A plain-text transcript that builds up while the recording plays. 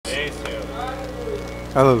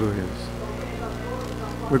Hallelujah.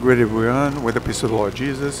 We greet everyone with the peace of the Lord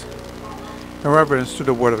Jesus. In reverence to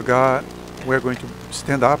the Word of God, we're going to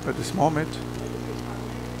stand up at this moment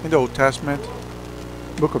in the Old Testament,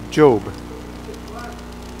 book of Job.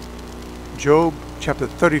 Job chapter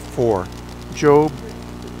 34. Job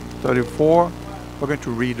 34. We're going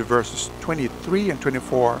to read the verses 23 and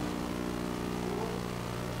 24.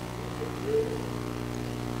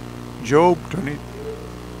 Job 33.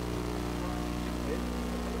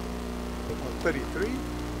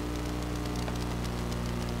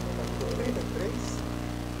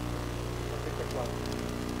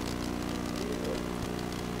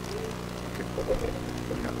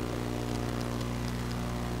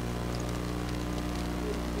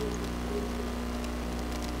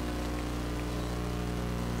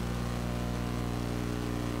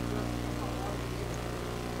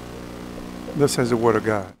 Thus says the word of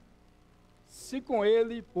God. Se com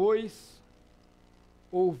ele, pois,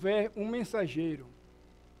 houver mensageiro,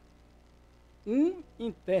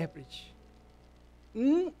 intérprete,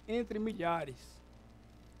 entre milhares,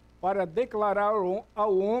 para declarar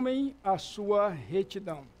ao homem a sua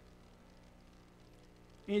retidão.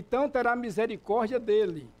 Então terá misericórdia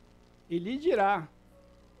dele, e lhe dirá,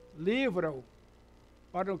 livra-o,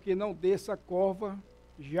 para que não desça a cova,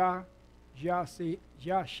 já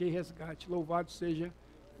achei resgate. Louvado seja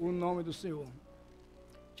o nome do Senhor.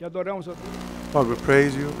 Te adoramos, ó Deus. Lord, we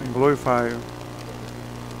praise you and glorify you,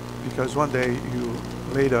 because one day you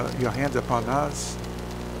laid your hands upon us.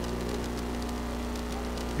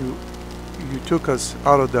 You took us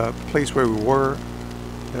out of the place where we were,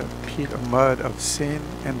 the pit of mud of sin,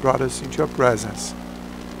 and brought us into your presence.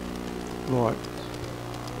 Lord,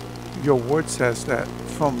 your word says that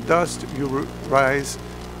from dust you rise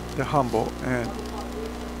the humble, and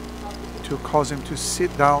to cause him to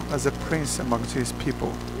sit down as a prince amongst his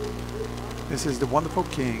people. This is the wonderful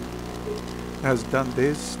King that has done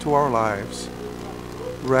this to our lives,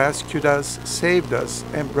 rescued us, saved us,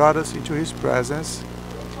 and brought us into his presence,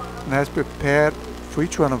 and has prepared for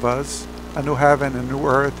each one of us a new heaven, a new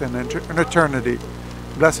earth, and an eternity.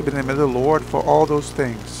 Blessed be the name of the Lord for all those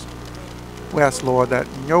things. We ask, Lord, that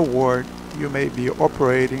in your word you may be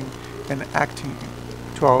operating and acting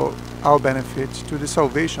to our benefit, to the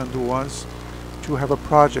salvation of the ones to have a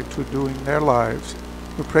project to do in their lives.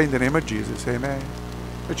 We pray in the name of Jesus. Amen.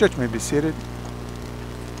 The church may be seated.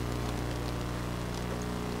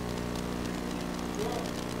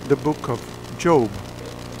 The book of Job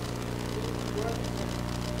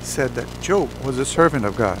said that Job was a servant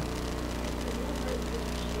of God.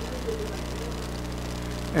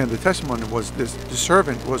 And the testimony was this: the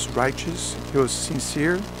servant was righteous, he was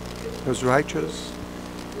sincere, he was righteous,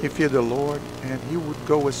 he feared the Lord, and he would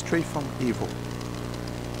go astray from evil.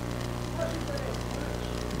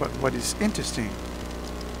 But what is interesting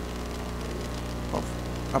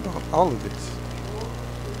about all of this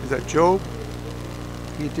is that Job,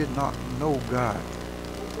 he did not know God.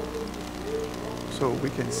 So we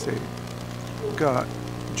can say,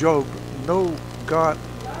 Job know God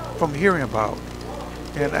from hearing about.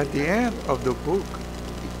 And at the end of the book,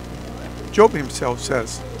 Job himself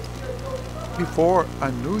says, before I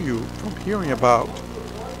knew you from hearing about,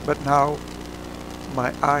 but now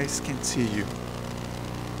my eyes can see you.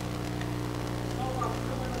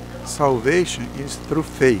 Salvation is through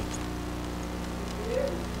faith.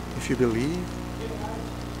 If you believe,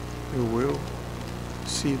 you will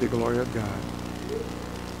see the glory of God.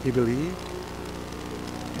 He believed,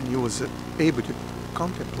 and he was able to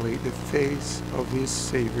contemplate the face of his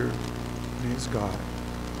Savior and his God.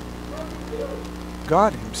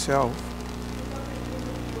 God himself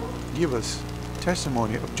give us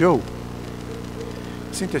testimony of Job.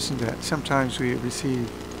 It's interesting that sometimes we receive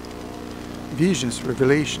visions,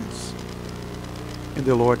 revelations, and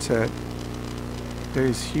the Lord said, there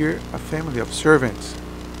is here a family of servants.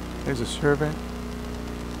 There's a servant,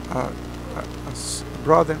 a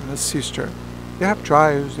brother and a sister. They have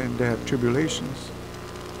trials and they have tribulations,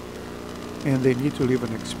 and they need to live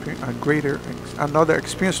another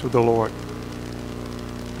experience with the Lord.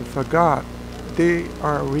 But for God, they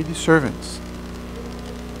are already servants.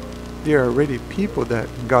 They are already people that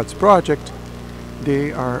in God's project,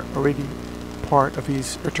 they are already part of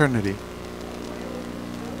his eternity.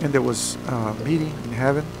 And there was a meeting in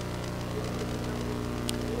heaven.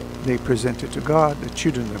 They presented to God, the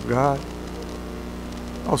children of God.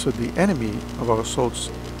 Also the enemy of our souls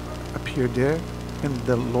appeared there, and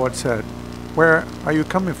the Lord said, where are you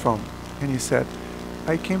coming from? And he said,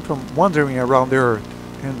 I came from wandering around the earth.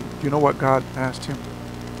 And you know what God asked him?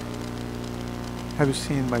 Have you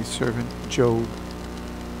seen my servant Job?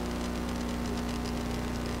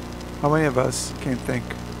 How many of us can think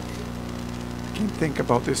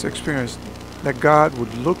about this experience, that God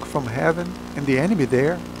would look from heaven and the enemy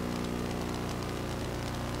there,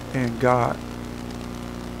 and God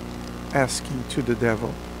asking to the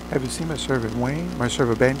devil, have you seen my servant Wayne, my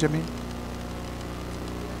servant Benjamin?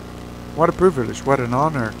 What a privilege, what an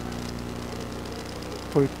honor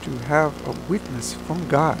for to have a witness from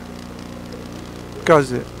God.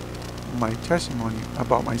 Because my testimony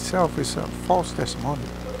about myself is a false testimony.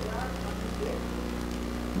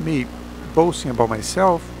 Me boasting about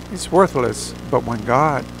myself is worthless, but when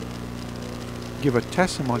God give a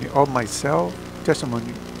testimony of myself,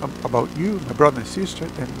 testimony about you, my brother and sister,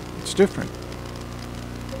 then it's different.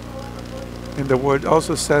 And the word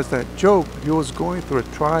also says that Job, he was going through a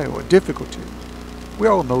trial, a difficulty. We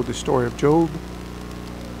all know the story of Job.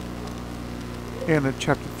 In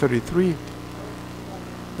chapter 33,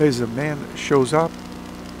 there's a man that shows up,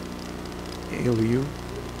 Elihu,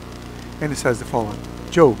 and it says the following: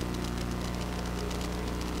 Job,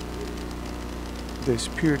 the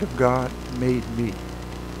Spirit of God made me,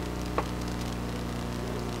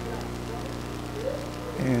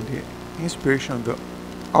 and the inspiration of the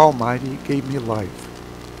Almighty gave me life.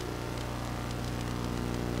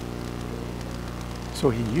 So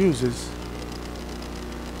he uses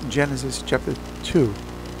Genesis chapter 2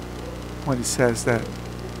 when he says that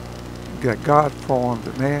God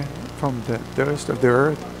formed man from the dust of the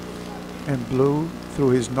earth and blew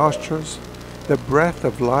through his nostrils the breath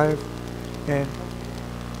of life, and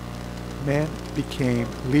man became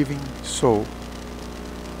living soul.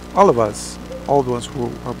 All of us, all the ones who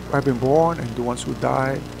have been born and the ones who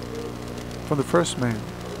died, from the first man,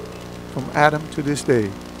 from Adam to this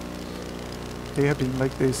day, they have been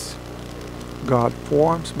like this. God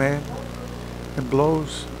forms man and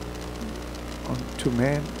blows onto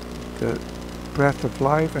man the breath of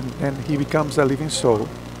life, and then he becomes a living soul,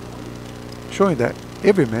 showing that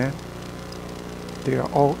every man, they are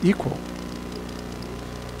all equal.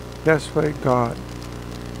 That's why God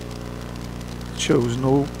shows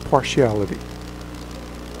no partiality.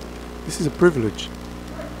 This is a privilege.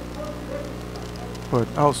 But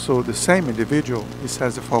also the same individual, he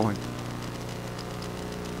says the following: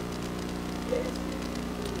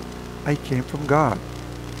 I came from God,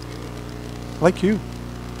 like you.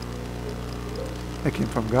 I came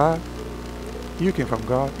from God. You came from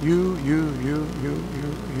God. You.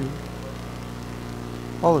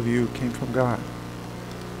 All of you came from God.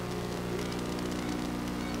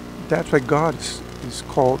 That's why God is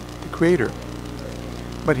called the Creator.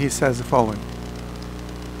 But he says the following: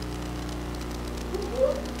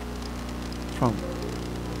 From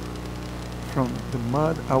the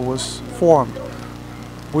mud I was formed.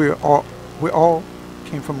 We all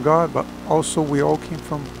came from God, but also we all came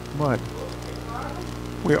from mud.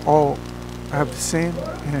 We all have sinned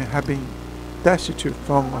and have been destitute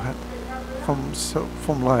from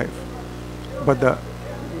life. But the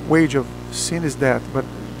wage of sin is death, but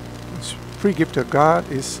the free gift of God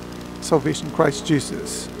is salvation in Christ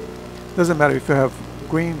Jesus. Doesn't matter if you have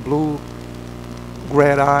green, blue,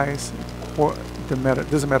 red eyes, or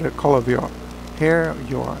doesn't matter the color of your hair,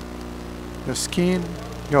 your skin,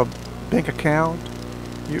 your bank account,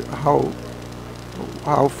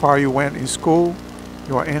 how far you went in school,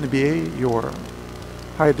 your MBA, your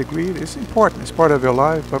high degree. It's important. It's part of your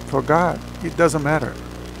life. But for God, it doesn't matter.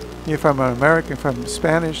 If I'm an American, if I'm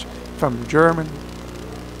Spanish, if I'm German,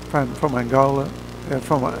 if I'm from Angola,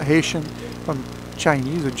 from a Haitian, from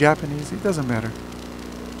Chinese or Japanese, it doesn't matter.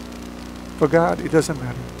 For God, it doesn't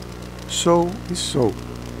matter. Soul is soul.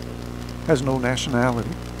 Has no nationality.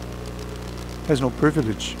 Has no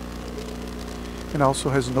privilege. And also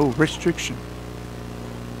has no restriction.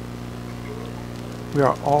 We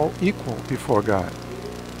are all equal before God.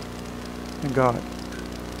 And God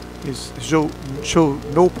show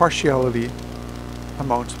no partiality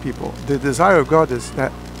amongst people. The desire of God is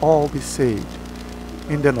that all be saved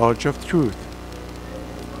in the knowledge of truth.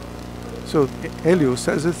 So Elihu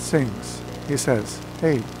says these things. He says,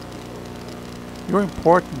 hey, you're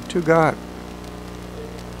important to God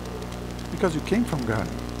because you came from God.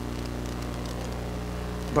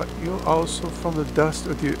 But you're also from the dust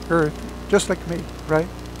of the earth, just like me, right?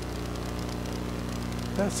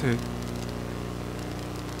 That's it.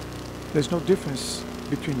 There's no difference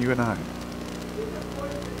between you and I.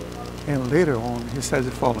 And later on, he says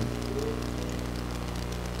the following: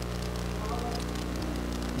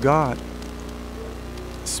 God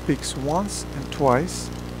speaks once and twice.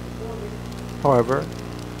 However,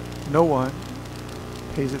 no one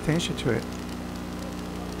pays attention to it.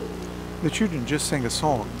 The children just sing a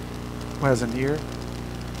song. Who has an ear,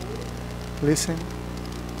 listen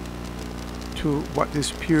to what the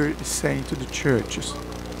Spirit is saying to the churches.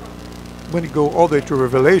 When you go all the way to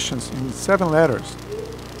Revelations, in 7 letters,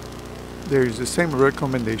 there is the same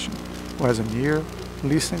recommendation. Who has an ear,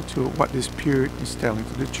 listen to what the Spirit is telling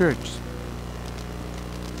to the church.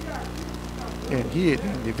 And he, the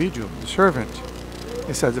individual, the servant,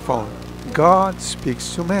 it says the following: God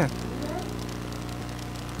speaks to man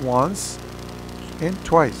once and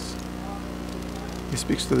twice. He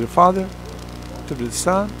speaks to the Father, to the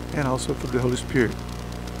Son, and also to the Holy Spirit.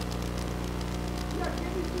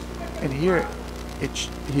 And here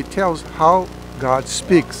he tells how God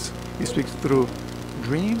speaks. He speaks through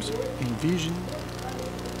dreams and vision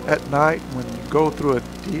at night when you go through a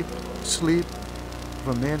deep sleep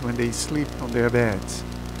for men when they sleep on their beds.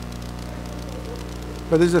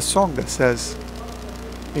 But there's a song that says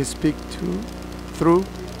he speaks through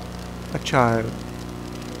a child,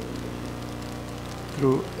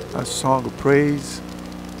 through a song of praise.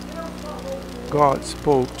 God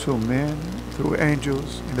spoke to men through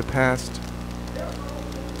angels in the past.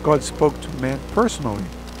 God spoke to men personally.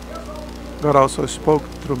 God also spoke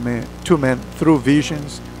to men through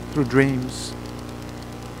visions, through dreams.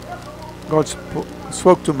 God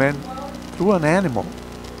spoke to men through an animal.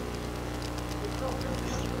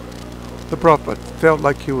 The prophet felt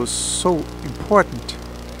like he was so important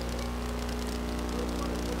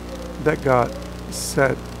that God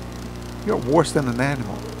said, "You're worse than an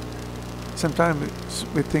animal." Sometimes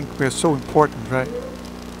we think we're so important, right?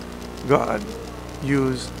 God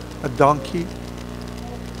used a donkey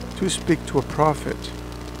to speak to a prophet,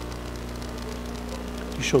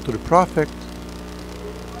 to show to the prophet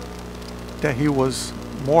that he was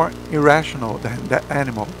more irrational than that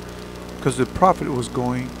animal, because the prophet was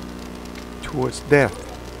going towards death,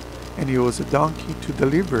 and he was a donkey to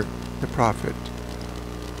deliver the prophet.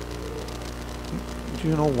 Do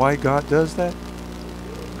you know why God does that?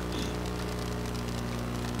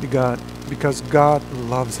 Because God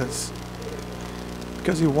loves us.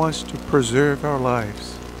 Because he wants to preserve our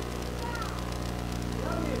lives.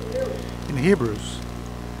 In Hebrews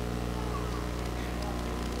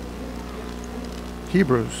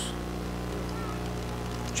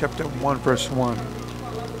chapter 1 verse 1.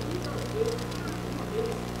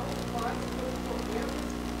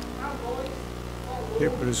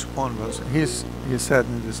 Hebrews 1 verse. He said,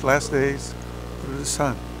 in these last days through the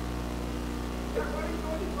Son.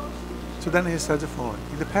 So then he said the following: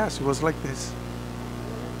 in the past it was like this,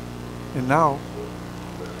 and now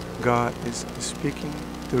God is speaking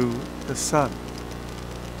through the Son.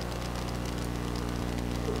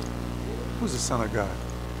 Who's the Son of God?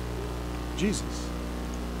 Jesus.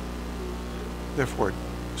 Therefore,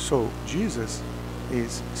 so Jesus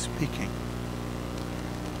is speaking.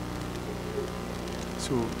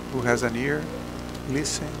 So who has an ear,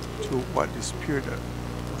 listen to what the Spirit of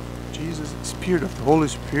Jesus, Spirit of the Holy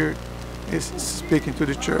Spirit, is speaking to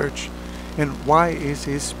the church. And why is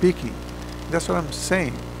he speaking? That's what I'm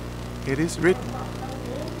saying. It is written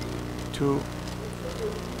to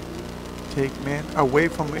take man away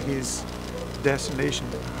from his destination,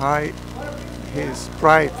 hide his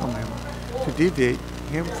pride from him, to deviate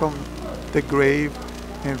him from the grave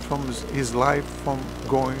and from his life from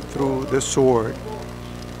going through the sword.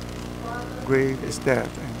 Grave is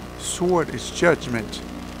death and sword is judgment.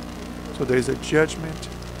 So there is a judgment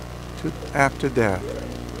after death.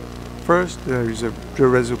 First there is the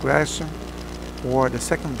resurrection, or the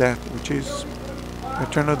second death, which is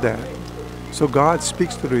eternal death. So God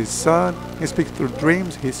speaks through his Son. He speaks through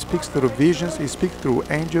dreams. He speaks through visions. He speaks through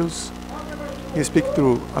angels. He speaks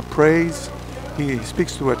through a praise. He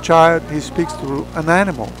speaks through a child. He speaks through an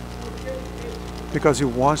animal, because he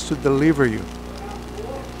wants to deliver you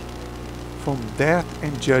from death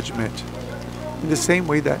and judgment, in the same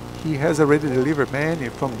way that he has already delivered many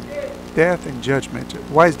from death and judgment.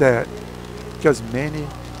 Why is that? Because many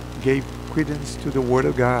gave credence to the Word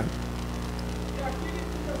of God.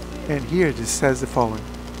 And here it says the following: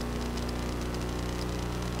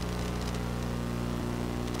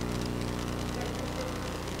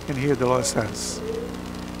 and here the Lord says,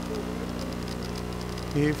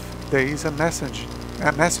 if there is a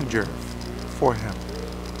messenger for him.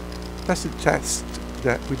 That's the text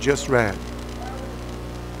that we just read.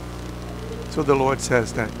 So the Lord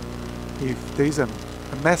says that if there is a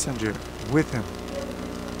messenger with him.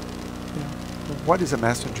 What is a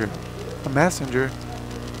messenger? A messenger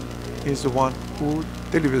is the one who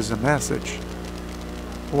delivers a message,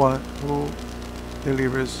 one who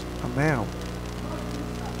delivers a mail.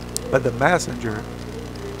 But the messenger,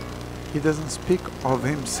 he doesn't speak of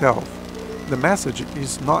himself. The message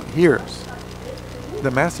is not his.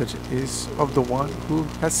 The message is of the one who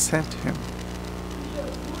has sent him.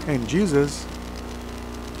 And Jesus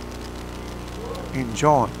in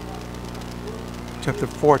John chapter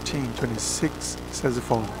 14:26 says the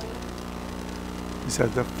following. He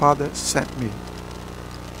says, the Father sent me.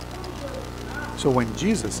 So when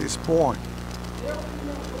Jesus is born,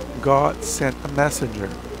 God sent a messenger,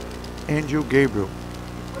 Angel Gabriel,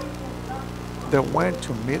 that went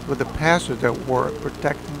to meet with the pastors that were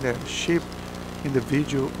protecting their sheep in the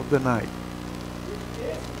vigil of the night.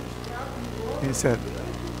 And he said,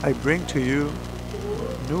 I bring to you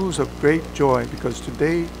news of great joy, because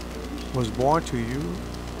today was born to you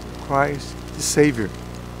Christ the Savior.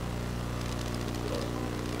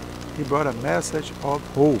 He brought a message of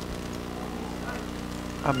hope,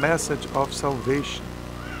 a message of salvation.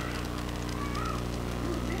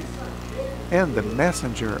 And the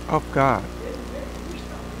messenger of God,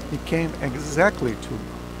 he came exactly to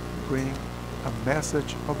bring a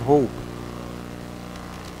message of hope,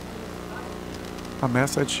 a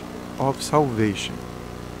message of salvation.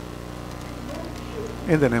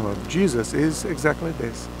 In the name of Jesus is exactly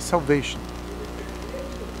this, salvation.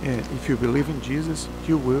 And if you believe in Jesus,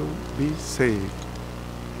 you will be saved.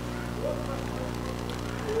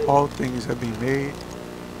 All things have been made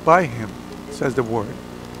by him, says the word.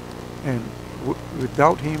 And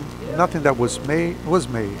without him, nothing that was made.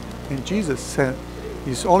 And Jesus sent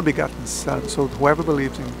his only begotten Son, so whoever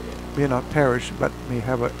believes in him may not perish, but may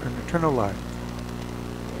have an eternal life.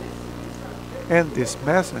 And this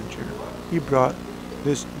messenger, he brought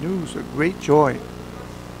this news of great joy,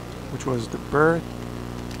 which was the birth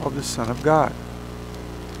of the Son of God.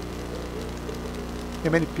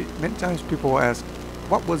 And many times people ask,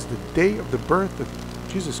 what was the day of the birth of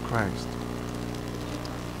Jesus Christ?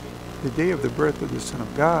 The day of the birth of the Son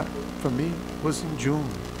of God, for me, was in June.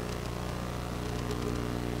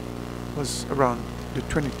 It was around the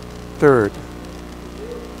 23rd.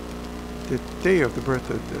 The day of the birth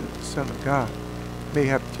of the Son of God may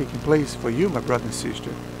have taken place for you, my brother and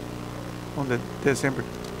sister, on the December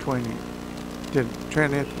 20th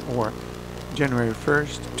or January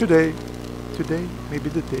 1st. Today may be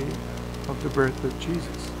the day of the birth of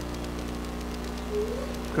Jesus.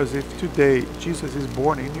 Because if today Jesus is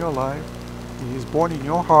born in your life, he is born in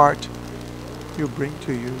your heart, he'll bring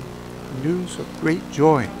to you news of great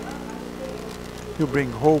joy. He'll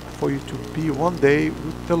bring hope for you to be one day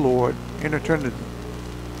with the Lord in eternity,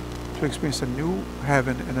 to experience a new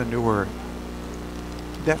heaven and a new earth.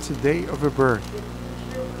 That's the day of your birth.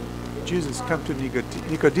 Jesus comes to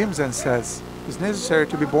Nicodemus and says, it's necessary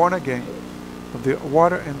to be born again of the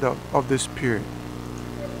water and of the Spirit.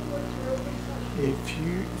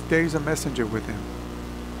 If there is a messenger with him,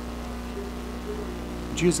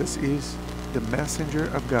 Jesus is the messenger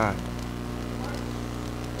of God.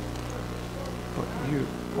 But you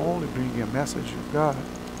only bring a message of God.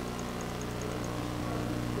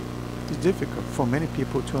 It's difficult for many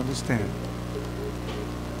people to understand,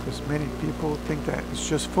 because many people think that it's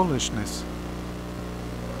just foolishness.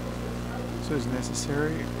 So it's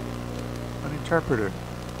necessary an interpreter.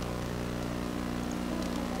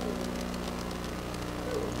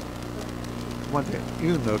 When the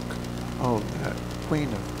eunuch of the Queen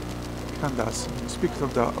of Candace speaks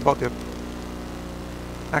of about the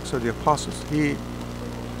Acts of the Apostles, he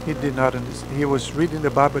did not understand. He was reading the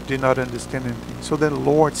Bible, did not understand anything. So then the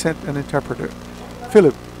Lord sent an interpreter.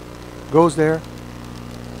 Philip goes there,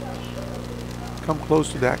 come close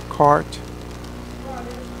to that cart,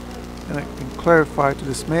 and I can clarify to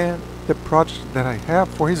this man the project that I have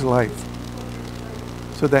for his life.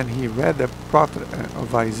 So then he read the prophet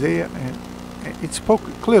of Isaiah, and it spoke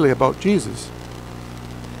clearly about Jesus,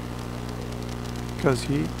 because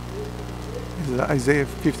he is Isaiah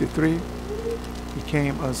 53. He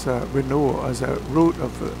came as a renewal, as a root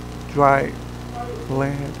of a dry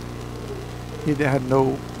land. He had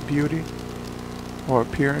no beauty or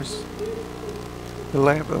appearance. The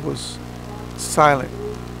lamb that was silent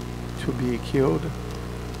to be killed,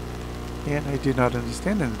 and I did not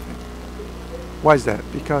understand anything. Why is that?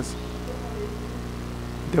 Because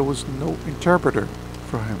there was no interpreter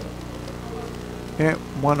for him. And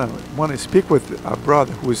when I speak with a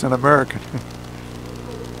brother who is an American,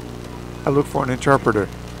 I look for an interpreter.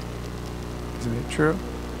 Isn't it true?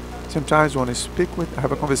 Sometimes when I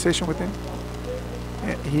have a conversation with him,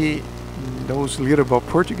 and he knows little about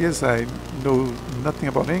Portuguese, I know nothing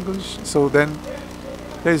about English, so then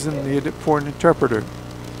there's a need for an interpreter.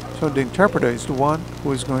 So the interpreter is the one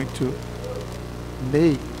who is going to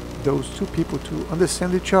make those two people to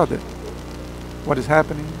understand each other, what is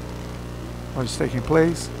happening, what is taking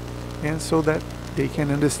place, and so that they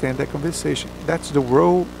can understand that conversation. That's the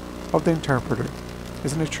role of the interpreter.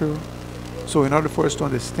 Isn't it true? So in order for us to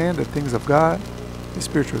understand the things of God, the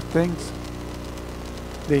spiritual things,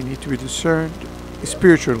 they need to be discerned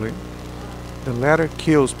spiritually. The letter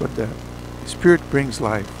kills, but the spirit brings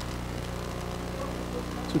life.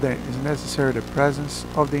 So then is necessary the presence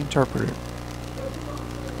of the interpreter.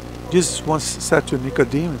 Jesus once said to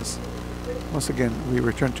Nicodemus, once again we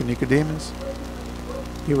return to Nicodemus,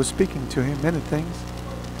 he was speaking to him many things,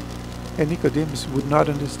 and Nicodemus would not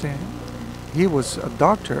understand. He was a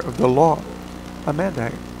doctor of the law, a man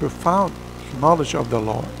that had profound knowledge of the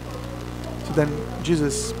law. So then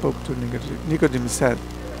Jesus spoke to Nicodemus. Nicodemus said,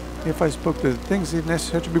 if I spoke to the things, it's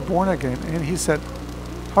necessary to be born again. And he said,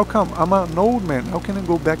 how come? I'm an old man. How can I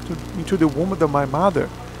go back into the womb of my mother?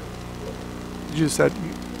 Jesus said,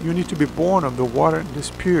 you need to be born of the water and the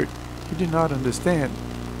spirit. He did not understand.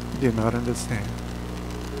 He did not understand.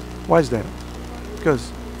 Why is that?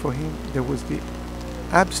 Because for him there was the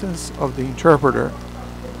absence of the interpreter.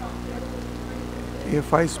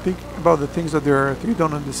 If I speak about the things of the earth, you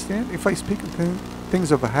don't understand. If I speak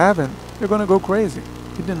things of heaven, you're going to go crazy.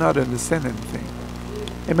 He did not understand anything.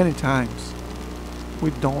 And many times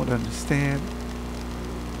we don't understand.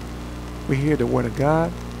 We hear the word of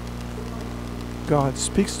God. God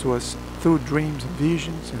speaks to us through dreams and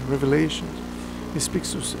visions and revelations. He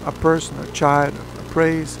speaks to a person, a child, a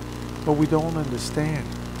praise, but we don't understand.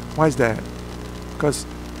 Why is that? Because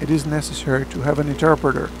it is necessary to have an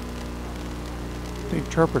interpreter. The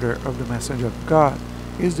interpreter of the message of God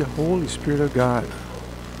is the Holy Spirit of God.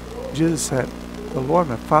 Jesus said, the Lord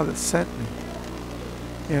my Father sent me,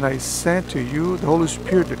 and I sent to you the Holy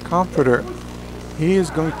Spirit, the Comforter. He is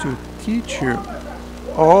going to teach you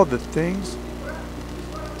all the things,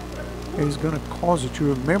 and He's going to cause you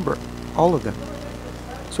to remember all of them.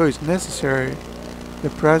 So it's necessary the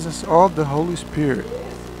presence of the Holy Spirit.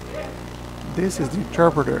 This is the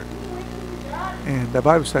interpreter. And the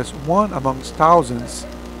Bible says one amongst thousands,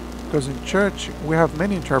 because in church we have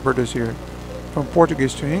many interpreters here, from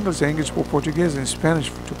Portuguese to English, English for Portuguese, and Spanish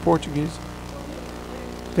to Portuguese.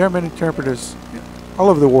 There are many interpreters all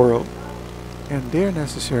over the world, and they're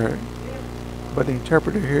necessary. But the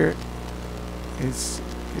interpreter here is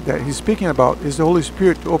that he's speaking about is the Holy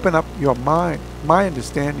Spirit to open up your mind, my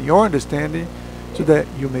understanding, your understanding, so that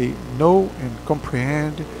you may know and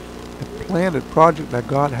comprehend the plan and project that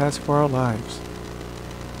God has for our lives.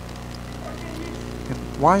 And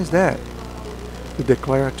why is that? To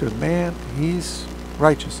declare to man his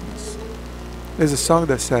righteousness. There's a song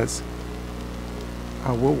that says,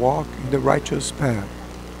 I will walk in the righteous path.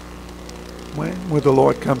 When will the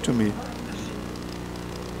Lord come to me?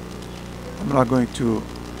 I'm not going to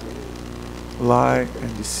lie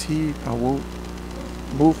and deceive. I will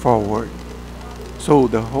move forward. So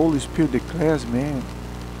the Holy Spirit declares man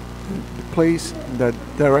the place, the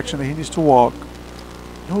direction that he needs to walk.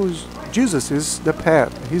 Jesus is the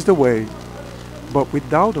path. He's the way. But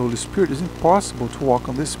without the Holy Spirit, it's impossible to walk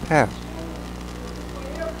on this path.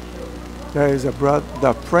 There is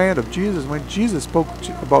a friend of Jesus. When Jesus spoke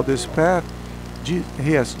about this path,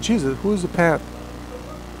 he asked Jesus, who is the path?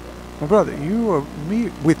 My brother, you are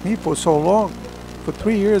with me for so long, for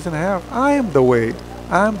 3 years and a half. I am the way,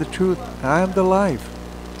 I am the truth, I am the life.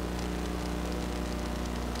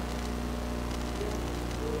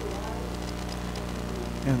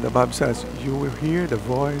 And the Bible says, you will hear the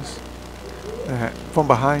voice from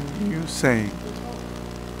behind you saying,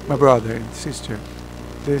 my brother and sister,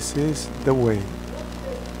 this is the way.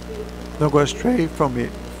 Don't go astray from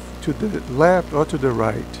it to the left or to the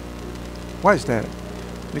right. Why is that?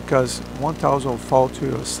 Because 1,000 will fall to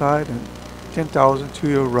your side and 10,000 to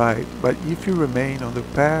your right. But if you remain on the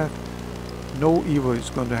path, no evil is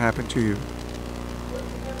going to happen to you.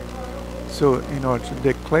 So in order to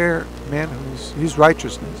declare man his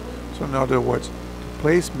righteousness, so in other words, to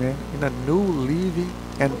place man in a new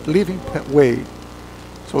living way.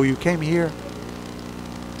 So you came here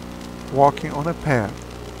walking on a path,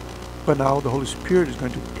 but now the Holy Spirit is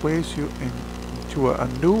going to place you into a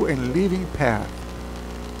new and living path.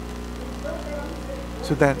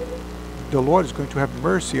 So that the Lord is going to have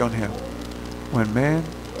mercy on him. When man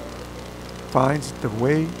finds the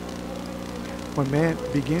way, when man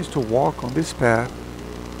begins to walk on this path,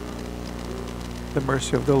 the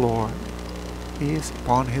mercy of the Lord is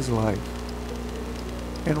upon his life.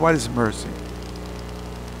 And what is mercy?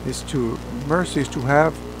 Mercy is to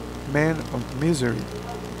have man of misery,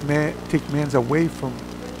 take man away from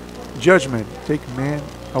judgment, take man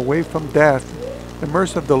away from death. The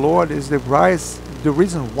mercy of the Lord is the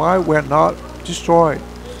reason why we're not destroyed.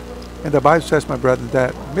 And the Bible says, my brother,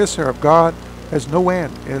 that mercy of God has no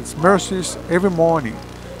end. It's mercies every morning.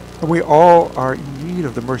 And we all are in need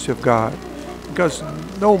of the mercy of God. Because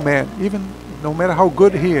no man, even no matter how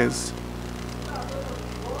good he is,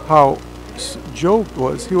 how Job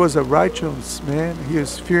he was a righteous man. He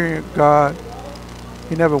was fearing God.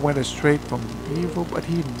 He never went astray from evil, but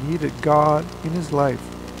he needed God in his life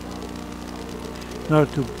in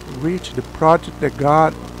order to reach the project that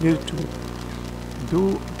God needed to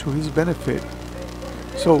do to his benefit.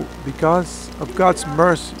 So, because of God's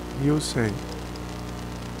mercy, he will say,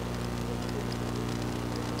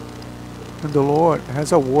 and the Lord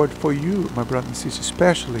has a word for you, my brother and sister,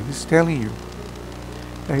 especially. He's telling you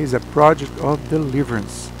that He's a project of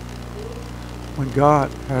deliverance. When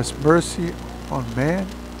God has mercy on man,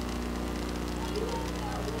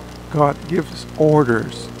 God gives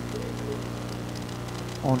orders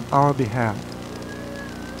on our behalf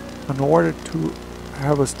in order to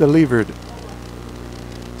have us delivered.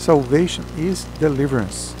 Salvation is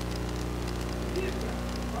deliverance.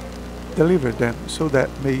 Deliver them so that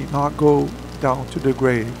may not go down to the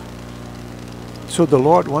grave. So the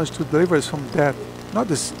Lord wants to deliver us from death, not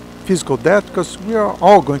this physical death, because we are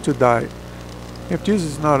all going to die. If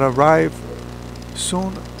Jesus does not arrive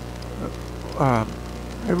soon,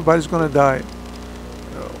 everybody's going to die.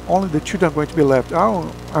 Only the children are going to be left.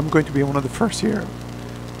 I'm going to be one of the first here.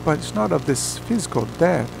 But it's not of this physical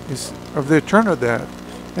death, it's of the eternal death.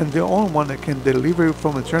 And the only one that can deliver you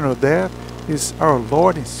from eternal death is our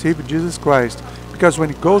Lord and Savior Jesus Christ. Because when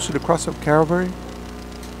He goes to the cross of Calvary,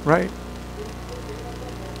 right,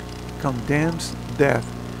 condemns death.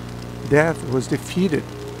 Death was defeated.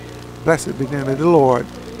 Blessed be the name of the Lord.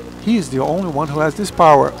 He is the only one who has this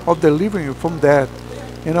power of delivering you from death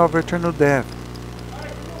and of eternal death,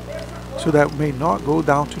 so that we may not go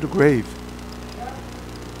down to the grave.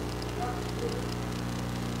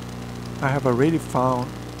 I have already found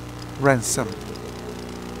ransom.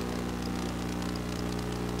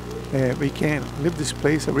 We can leave this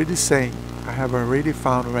place already saying, I have already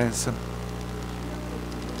found ransom.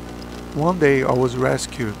 One day I was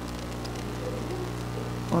rescued.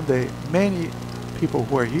 One day, many people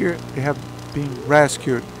who are here, they have been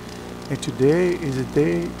rescued. And today is a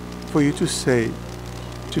day for you to say,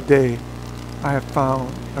 today I have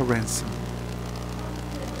found a ransom.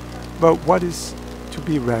 But what is to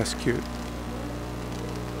be rescued?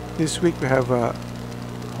 This week we have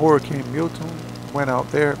Hurricane Milton went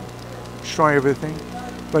out there, destroying everything.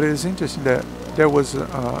 But it is interesting that there was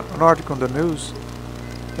an article in the news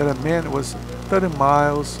that a man was 30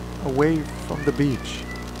 miles away from the beach.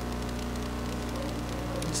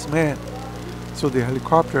 This man, so the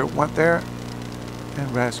helicopter went there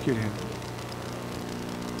and rescued him.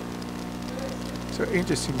 So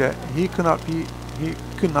interesting that he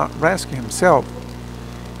could not rescue himself.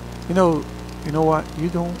 You know what?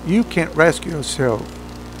 You can't rescue yourself.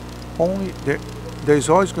 Only there's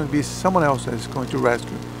always going to be someone else that is going to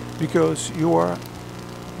rescue, because you are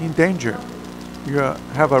in danger. You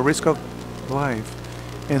have a risk of life.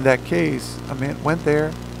 In that case, a man went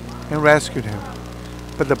there and rescued him.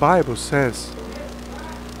 But the Bible says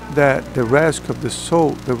that the rescue of the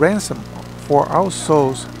soul, the ransom for our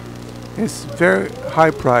souls, is very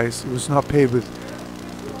high price. It was not paid with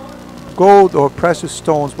gold or precious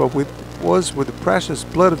stones, but was with the precious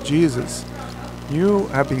blood of Jesus. You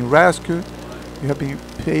have been rescued. You have been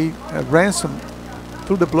paid a ransom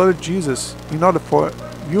through the blood of Jesus. In order for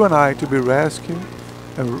you and I to be rescued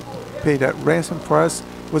and pay that ransom for us,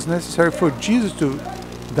 it was necessary for Jesus to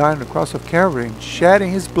die on the cross of Calvary and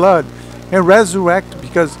shedding His blood and resurrect,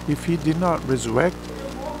 because if He did not resurrect,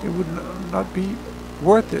 it would not be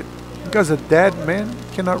worth it, because a dead man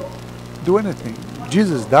cannot do anything.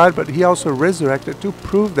 Jesus died, but He also resurrected to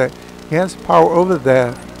prove that He has power over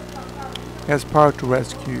death. He has power to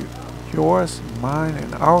rescue yours, mine,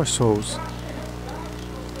 and our souls.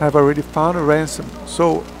 I have already found a ransom,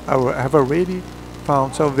 so I have already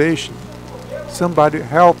found salvation. Somebody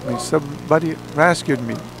helped me, somebody rescued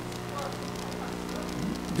me.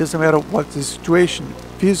 It doesn't matter what the situation,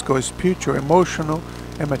 physical, spiritual, emotional,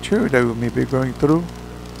 and material that we may be going through.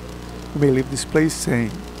 We may leave this place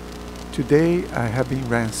saying, today I have been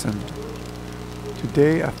ransomed.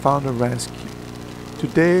 Today I found a rescue.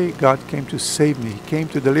 Today God came to save me. He came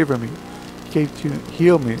to deliver me. He came to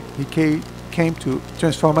heal me. He came to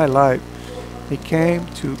transform my life. He came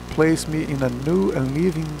to place me in a new and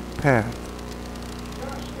living path.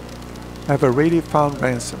 I have already found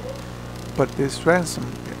ransom. But this ransom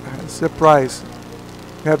has a price.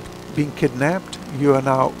 You have been kidnapped. You are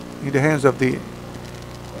now in the hands of the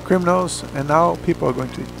criminals, and now people are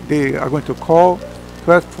going to call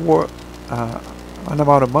to ask for an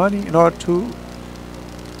amount of money in order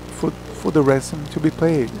for the ransom to be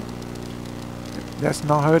paid. That's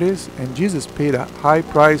not how it is. And Jesus paid a high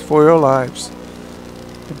price for your lives.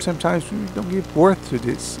 And sometimes we don't give worth to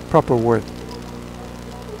this, proper worth.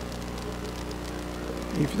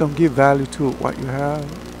 if you don't give value to what you have,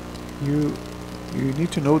 you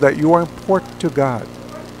need to know that you are important to God.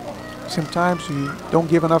 Sometimes you don't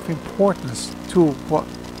give enough importance to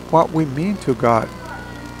what we mean to God.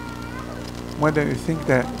 When you think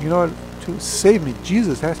that, to save me,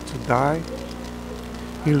 Jesus has to die.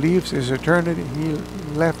 He leaves his eternity. He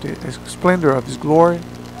left the splendor of his glory.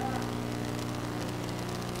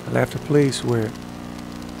 Left a place where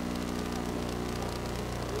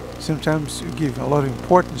sometimes you give a lot of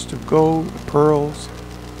importance to gold, pearls,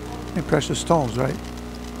 and precious stones, right?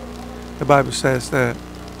 The Bible says that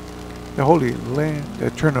the Holy Land, the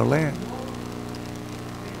eternal land,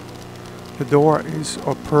 the door is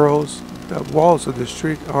of pearls, the walls of the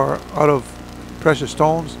street are out of precious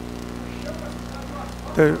stones,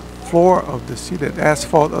 the floor of the seat, the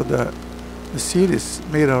asphalt of the seat is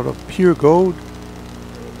made out of pure gold.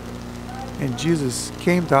 And Jesus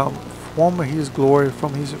came down from his glory,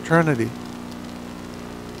 from his eternity,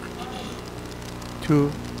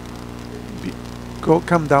 to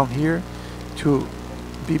come down here, to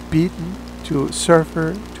be beaten, to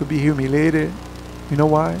suffer, to be humiliated. You know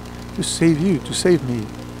why? To save you, to save me.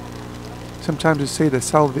 Sometimes they say that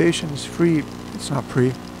salvation is free. It's not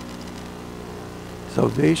free.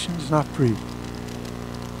 Salvation is not free.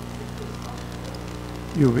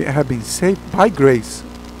 You have been saved by grace,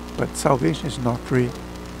 but salvation is not free,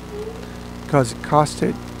 because it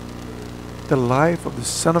costed the life of the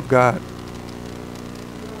Son of God.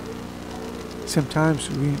 Sometimes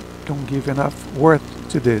we don't give enough worth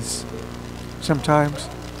to this. Sometimes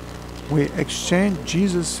we exchange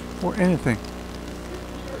Jesus for anything.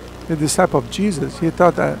 The disciple of Jesus, he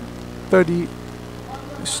thought that 30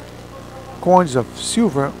 coins of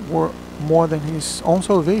silver were more than his own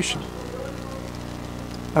salvation.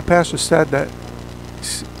 A pastor said that,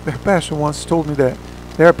 the pastor once told me that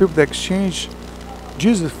there are people that exchange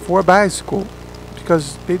Jesus for a bicycle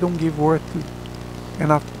because they don't give worth to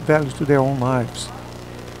enough value to their own lives.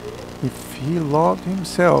 If he loved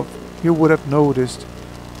himself, he would have noticed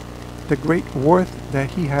the great worth that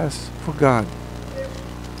he has for God.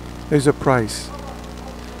 There's a price.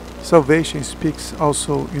 Salvation speaks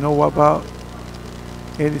also, about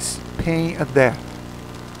it is paying a debt.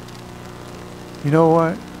 You know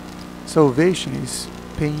what? Salvation is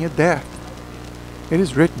paying a debt. It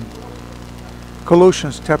is written.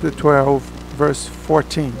 Colossians chapter 12, verse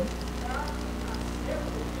 14.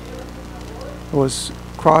 It was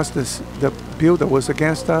crossed the bill that was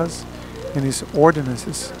against us and his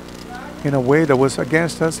ordinances in a way that was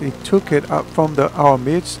against us. He took it up from our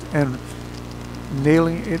midst and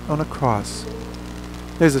nailing it on a cross.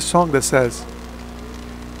 There's a song that says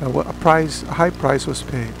a high price was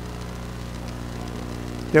paid.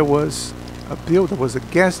 There was a bill that was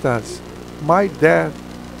against us. My debt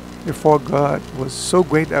before God was so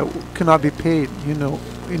great that it could not be paid.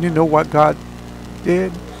 And you know what God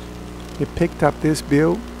did? He picked up this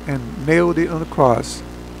bill and nailed it on the cross.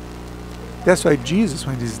 That's why Jesus,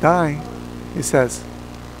 when he's dying, he says,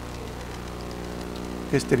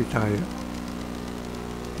 "Esteritaya."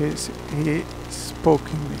 He spoke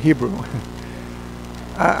in Hebrew.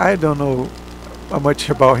 I don't know much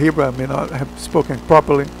about Hebrew. I may not have spoken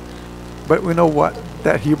properly, but we know what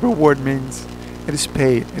that Hebrew word means. It is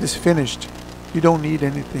paid. It is finished. You don't need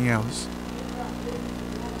anything else.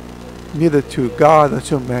 Neither to God or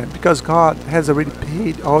to man, because God has already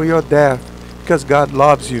paid all your debt, because God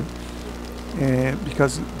loves you, and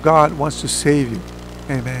because God wants to save you.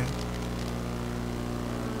 Amen.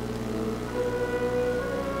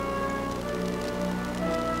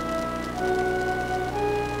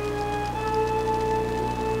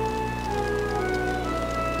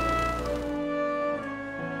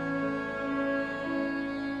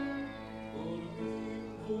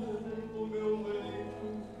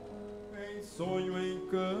 Sonho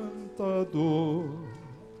encantador,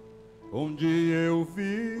 onde eu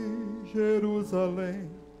vi Jerusalém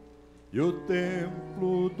e o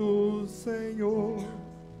templo do Senhor.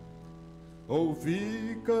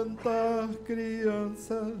 Ouvi cantar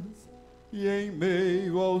crianças e em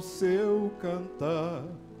meio ao seu cantar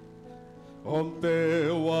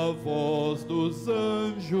rompeu a voz dos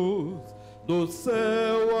anjos do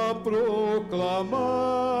céu a proclamar.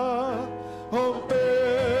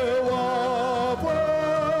 Rompeu a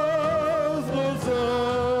voz dos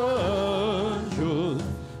anjos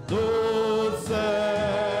do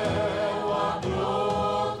céu a proclamar.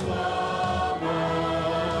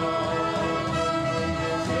 Jerusalém,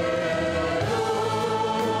 Jerusalém,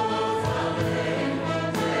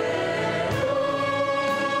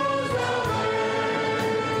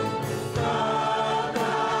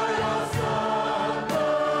 cantai a santa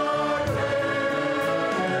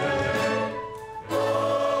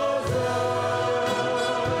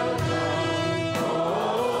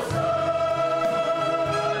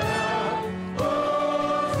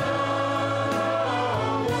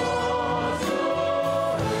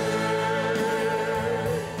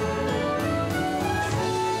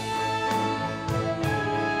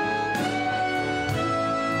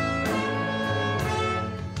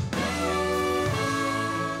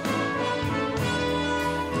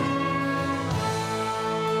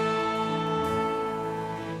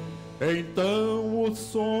Então o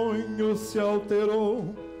sonho se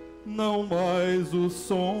alterou, não mais o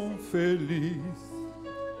som feliz.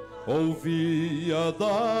 Ouvia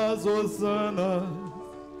das hosanas,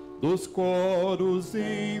 dos coros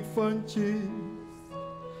infantis.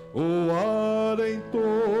 O ar em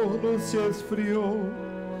torno se esfriou,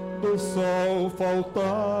 do sol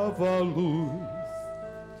faltava luz.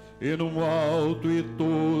 E num alto e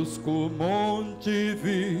tosco monte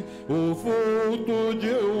vi o vulto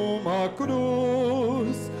de uma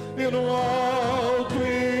cruz. E num alto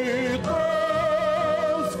e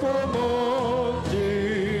tosco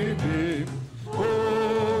monte vi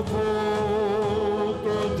o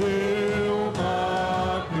vulto de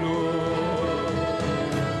uma cruz.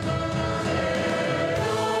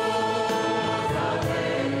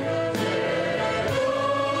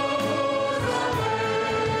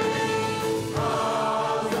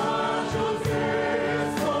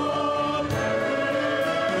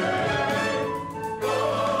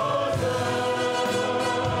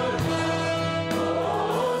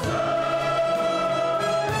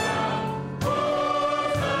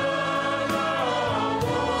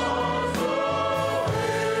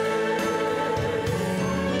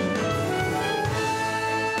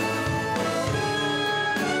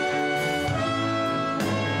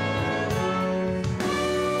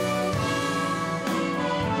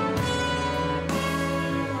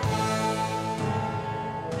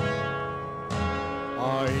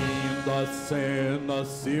 A cena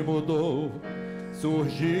se mudou,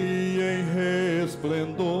 surgia em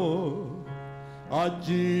resplendor a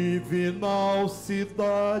divinal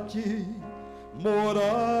cidade,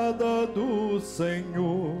 morada do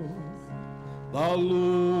Senhor. Da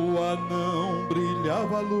lua não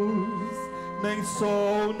brilhava luz, nem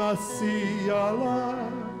sol nascia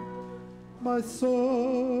lá, mas só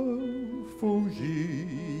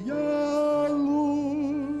fulgia a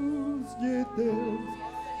luz de Deus,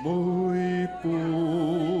 muito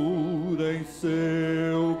pura em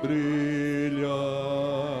seu brilhar.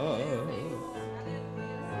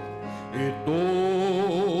 E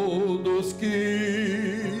todos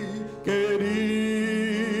que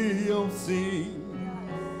queriam sim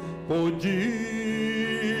podiam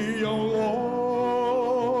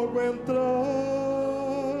logo entrar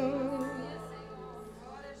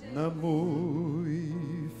na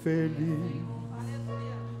muito feliz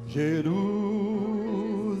Jerusalém,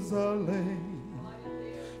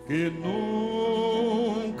 que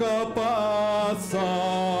nunca passará.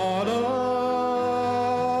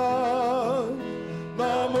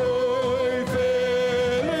 Na muito feliz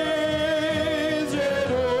Jerusalém,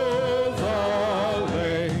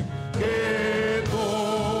 que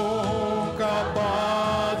nunca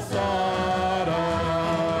passará.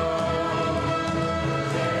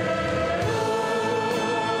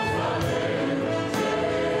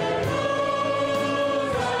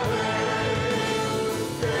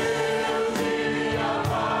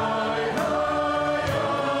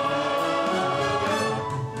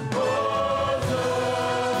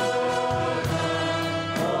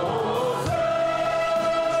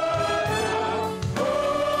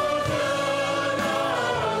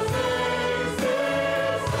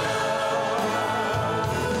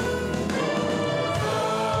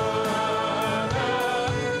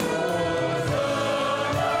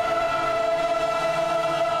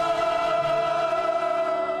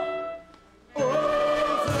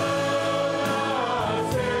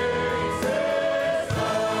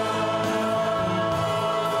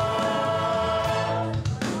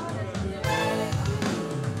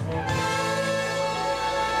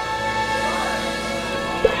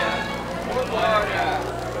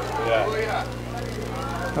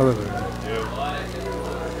 Hallelujah.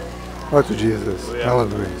 Lord to Jesus.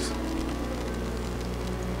 Hallelujah.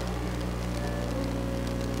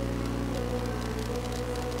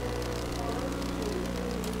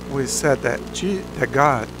 We said that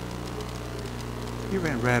God,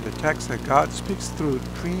 even read a text that God speaks through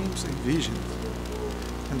dreams and visions.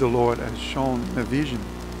 And the Lord has shown in a vision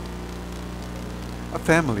a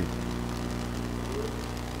family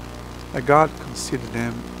that God considered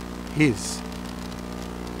them His.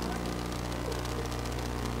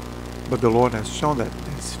 But the Lord has shown that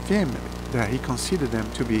His family, that He considered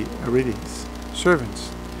them to be already His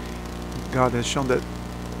servants. God has shown that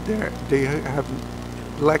they have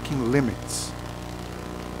lacking limits.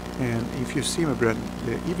 And if you see, my brethren,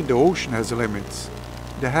 even the ocean has limits.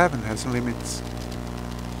 The heaven has limits.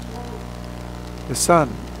 The sun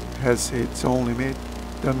has its own limit.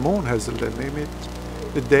 The moon has a limit.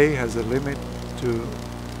 The day has a limit to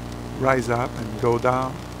rise up and go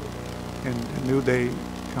down, and a new day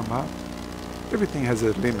come up. Everything has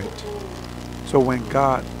a limit. So when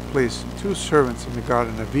God placed 2 servants in the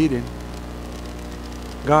Garden of Eden,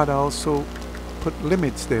 God also put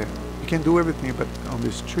limits there. You can do everything, but on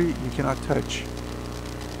this tree you cannot touch.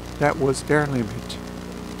 That was their limit.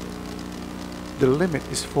 The limit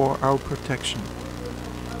is for our protection.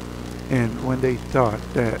 And when they thought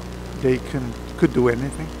that they could do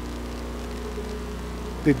anything,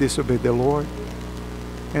 they disobeyed the Lord,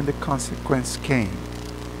 and the consequence came.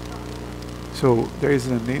 So there is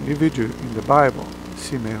an individual in the Bible,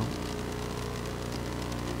 Simeon,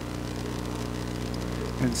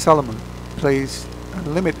 and Solomon placed a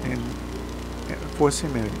limit in for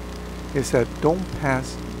Simeon. He said, "Don't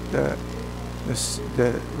pass the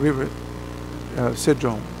river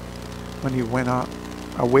Cedron." When he went out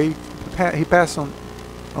away, he passed on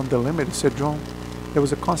the limit of Cedron. There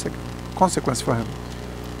was a consequence for him.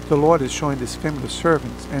 The Lord is showing this family of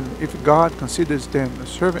servants, and if God considers them a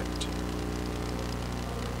servant,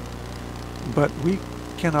 but we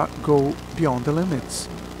cannot go beyond the limits.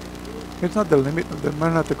 It's not the limit of the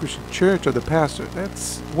Maranatha Christian Church or the pastor.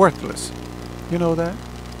 That's worthless. You know that?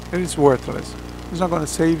 It is worthless. It's not going to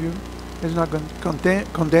save you. It's not going to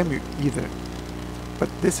condemn you either. But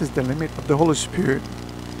this is the limit of the Holy Spirit.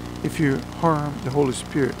 If you harm the Holy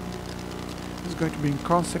Spirit, there's going to be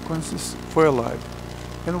consequences for your life.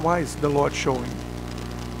 And why is the Lord showing?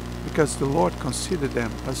 Because the Lord considered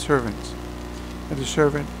them as servants. And the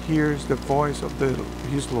servant hears the voice of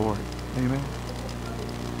his Lord. Amen.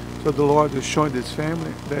 So the Lord is showing this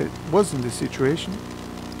family that it wasn't the situation.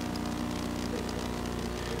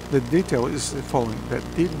 The detail is the following: that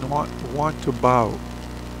did not want to bow.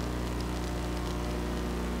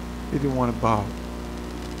 They didn't want to bow.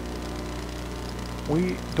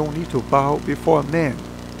 We don't need to bow before men,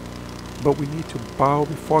 but we need to bow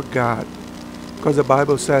before God, because the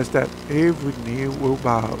Bible says that every knee will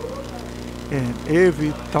bow and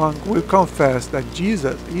every tongue will confess that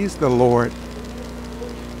Jesus is the Lord.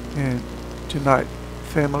 And tonight,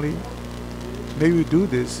 family, may you do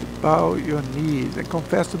this. Bow your knees and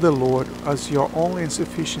confess to the Lord as your only and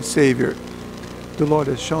sufficient Savior. The Lord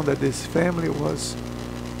has shown that this family was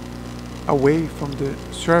away from the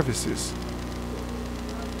services.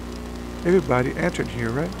 Everybody entered here,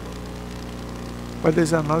 right? But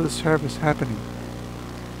there's another service happening.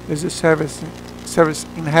 There's a service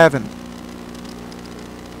in heaven.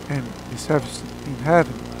 And the service in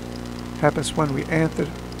heaven happens when we enter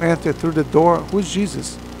through the door, who's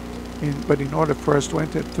Jesus. But in order for us to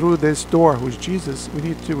enter through this door, who's Jesus, we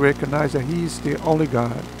need to recognize that He is the only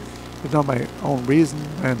God. It's not my own reason,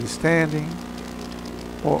 my understanding,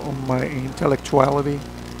 or my intellectuality,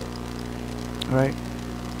 right?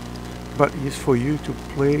 But it's for you to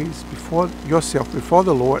place before yourself, before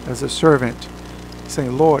the Lord, as a servant,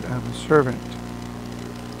 saying, "Lord, I'm a servant.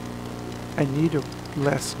 I need a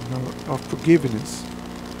blessing of forgiveness.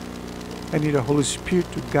 I need a Holy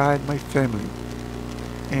Spirit to guide my family."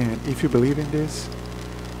 And if you believe in this,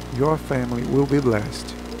 your family will be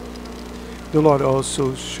blessed. The Lord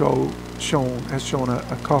also has shown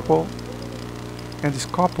a couple, and this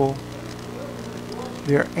couple,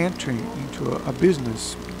 they are entering into a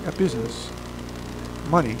business,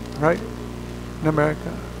 money, right? In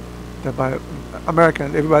America,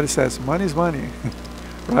 everybody says money is money,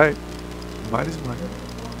 right? Money is money.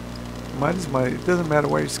 Money is money. It doesn't matter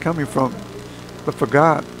where it's coming from, but for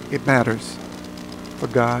God, it matters. For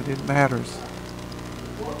God, it matters.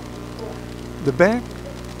 The bank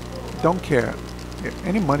don't care.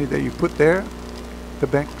 Any money that you put there, the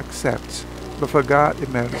bank accepts. But for God, it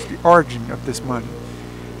matters. The origin of this money.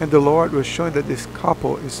 And the Lord was showing that this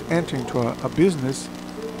couple is entering into a business.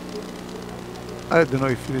 I don't know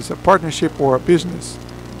if it is a partnership or a business.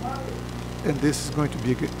 And this is going to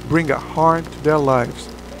bring a harm to their lives.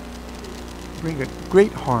 Bring a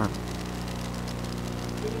great harm.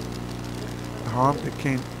 A harm that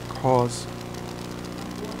can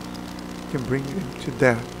bring them to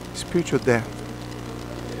death, spiritual death.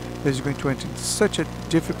 That is going to enter into such a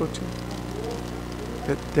difficulty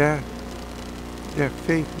that their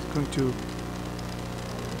faith is going to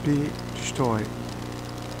be destroyed.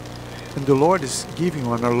 And the Lord is giving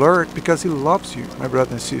you an alert because He loves you, my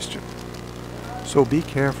brother and sister. So be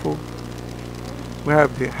careful. We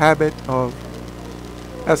have the habit of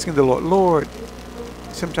asking the Lord, "Lord,"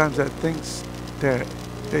 sometimes that things that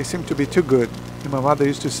they seem to be too good. And my mother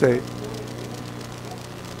used to say,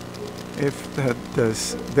 if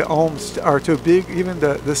the alms are too big, even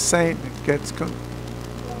the saint gets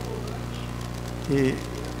he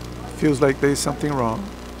feels like there is something wrong,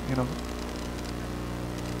 you know.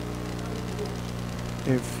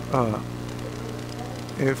 If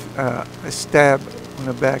a stab on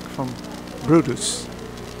the back from Brutus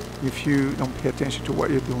if you don't pay attention to what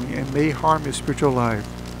you're doing, and may harm your spiritual life.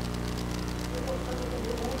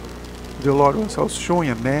 The Lord was also showing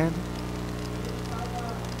a man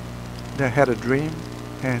that had a dream,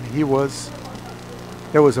 and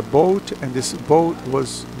there was a boat, and this boat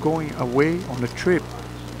was going away on a trip.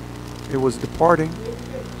 It was departing,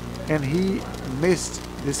 and he missed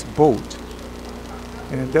this boat,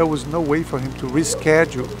 and there was no way for him to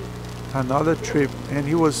reschedule another trip, and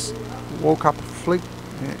he woke up with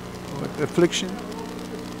affliction.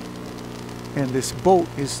 And this boat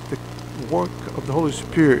is the work of the Holy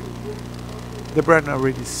Spirit. The brethren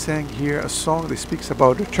already sang here a song that speaks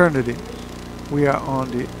about eternity. We are on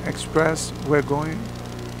the express. We're going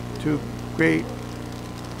to great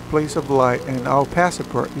place of light, and our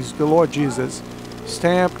passport is the Lord Jesus,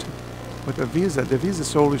 stamped with a visa. The visa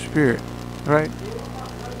is the Holy Spirit, right?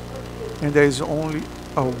 And there is only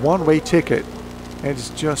a one-way ticket, and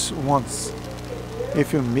it's just once.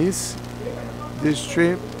 If you miss this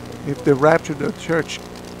trip, if the rapture of the church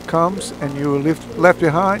comes and you left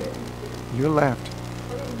behind, you're left.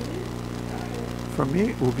 For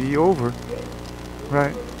me, it will be over,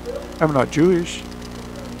 right? I'm not Jewish.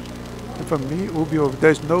 And for me, it will be over.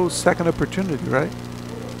 There's no second opportunity, right?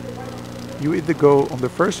 You either go on the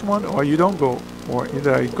first one or you don't go. Or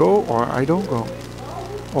either I go or I don't go.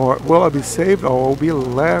 Or will I be saved or will be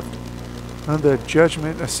left under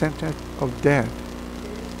judgment, a sentence of death.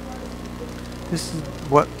 This is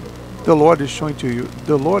what the Lord is showing to you.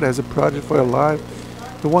 The Lord has a project for your life.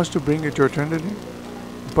 He wants to bring you to eternity,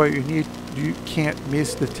 but you can't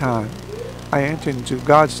miss the time. I entered into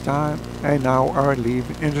God's time, and now I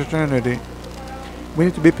live in eternity. We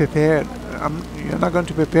need to be prepared. You're not going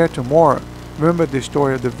to prepare tomorrow. Remember the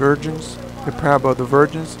story of the virgins, the parable of the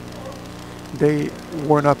virgins? They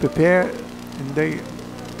were not prepared, and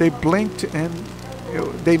they blinked and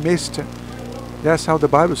they missed. That's how the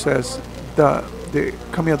Bible says the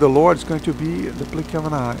coming of the Lord is going to be the blink of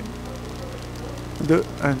an eye.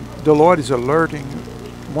 And the Lord is alerting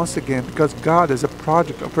once again, because God has a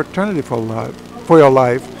project of eternity for your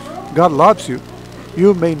life. God loves you.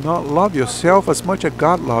 You may not love yourself as much as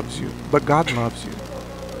God loves you, but God loves you.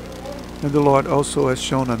 And the Lord also has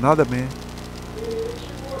shown another man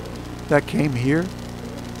that came here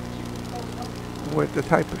with the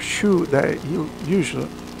type of shoe that he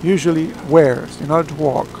usually wears in order to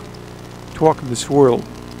walk in this world.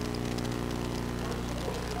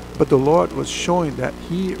 But the Lord was showing that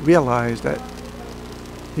he realized that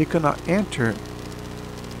he could not enter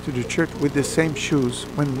to the church with the same shoes.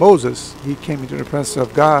 When Moses, he came into the presence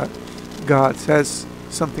of God, God says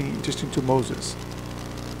something interesting to Moses.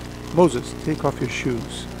 Moses, take off your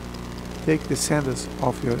shoes. Take the sandals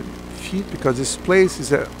off your feet, because this place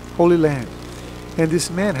is a holy land. And this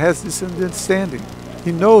man has this understanding.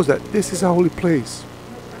 He knows that this is a holy place.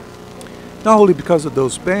 Not only because of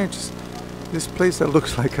those benches, this place that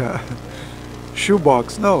looks like a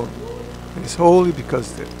shoebox. No, it's holy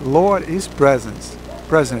because the Lord is present.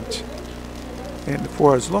 And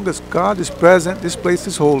for as long as God is present, this place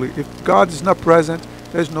is holy. If God is not present,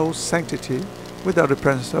 there's no sanctity without the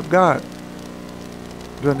presence of God.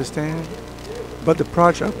 Do you understand? But the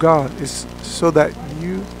project of God is so that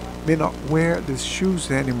you may not wear these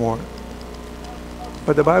shoes anymore.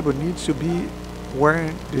 But the Bible needs to be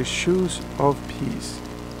wearing the shoes of peace.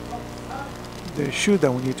 The shoe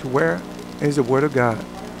that we need to wear is the Word of God,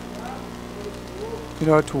 in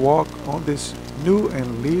order to walk on this new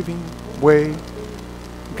and living way,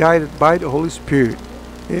 guided by the Holy Spirit.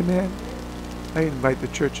 Amen. I invite the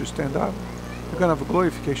church to stand up. We're going to have a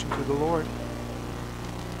glorification to the Lord.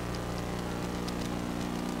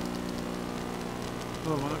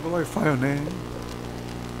 Lord, I want to glorify your name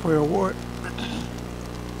for your word,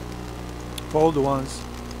 for all the ones,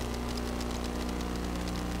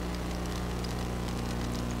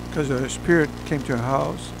 because the Spirit came to your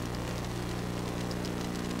house.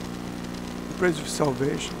 We praise you for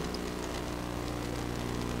salvation.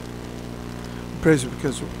 We praise you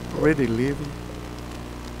because we're already living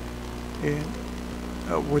and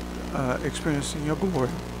with experiencing your glory.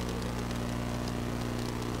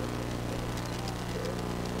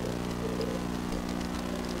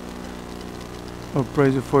 I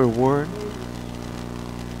praise you for your word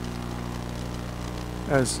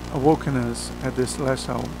has awoken us at this last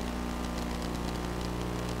hour.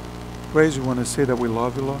 Praise you, want to say that we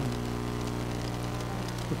love you, Lord.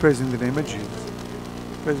 We praise you in the name of Jesus.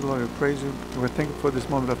 Praise the Lord. We praise you. We're thankful for this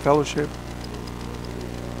moment of fellowship.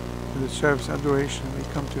 In the service and adoration, we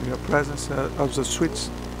come to your presence of the sweet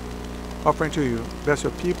offering to you. Bless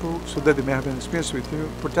your people so that they may have an experience with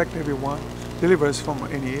you. Protect everyone. Deliver us from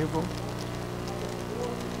any evil.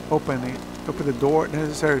 Open Open the door,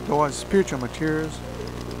 necessary doors, spiritual materials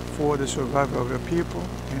for the survival of your people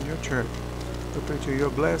and your church. We pray to your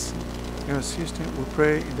blessing, your assistance. We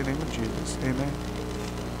pray in the name of Jesus. Amen.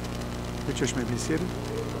 The church may be seated.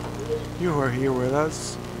 You who are here with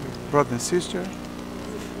us, brothers and sisters,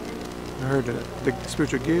 you heard the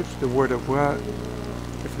spiritual gifts, the word of God.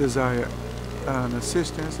 If you desire an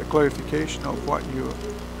assistance, a clarification of what you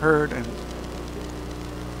heard and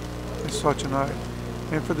saw tonight.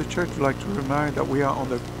 And for the church, we'd like to remind that we are on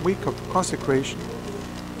the week of consecration,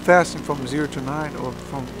 fasting from 0 to 9 or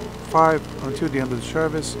from 5 until the end of the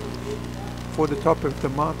service. For the topic of the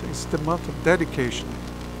month is the month of dedication.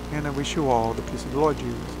 And I wish you all the peace of the Lord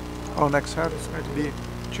Jesus. Our next service is going to be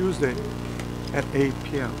Tuesday at 8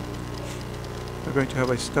 p.m. We're going to have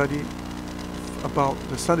a study about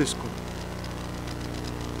the Sunday school.